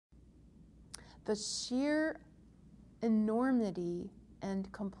The sheer enormity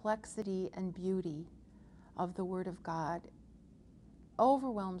and complexity and beauty of the Word of God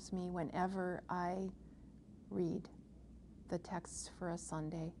overwhelms me whenever I read the texts for a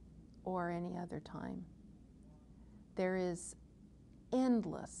Sunday or any other time. There is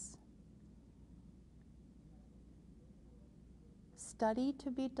endless study to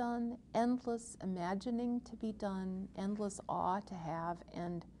be done, endless imagining to be done, endless awe to have,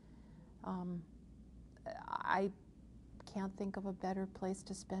 and I can't think of a better place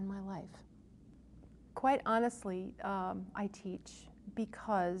to spend my life. Quite honestly, I teach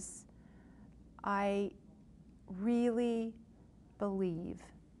because I really believe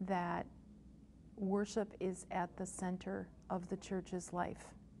that worship is at the center of the church's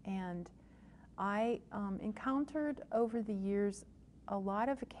life. And I encountered over the years a lot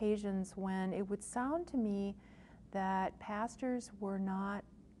of occasions when it would sound to me that pastors were not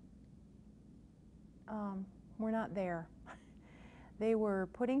there. They were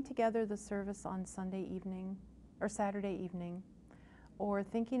putting together the service on Sunday evening or Saturday evening, or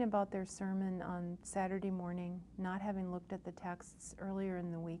thinking about their sermon on Saturday morning, not having looked at the texts earlier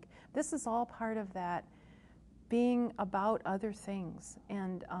in the week. This is all part of that being about other things,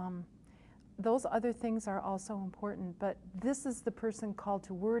 and those other things are also important, but this is the person called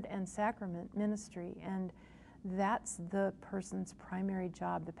to word and sacrament ministry, and that's the person's primary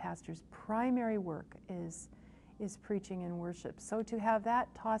job. The pastor's primary work is preaching and worship. So to have that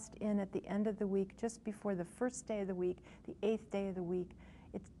tossed in at the end of the week, just before the first day of the week, the 8th day of the week,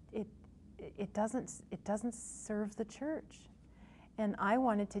 it doesn't serve the church. And I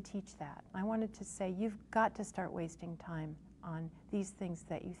wanted to teach that. I wanted to say, you've got to start wasting time on these things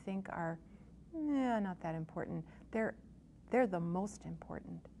that you think are not that important. They're the most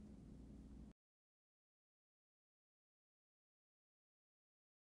important.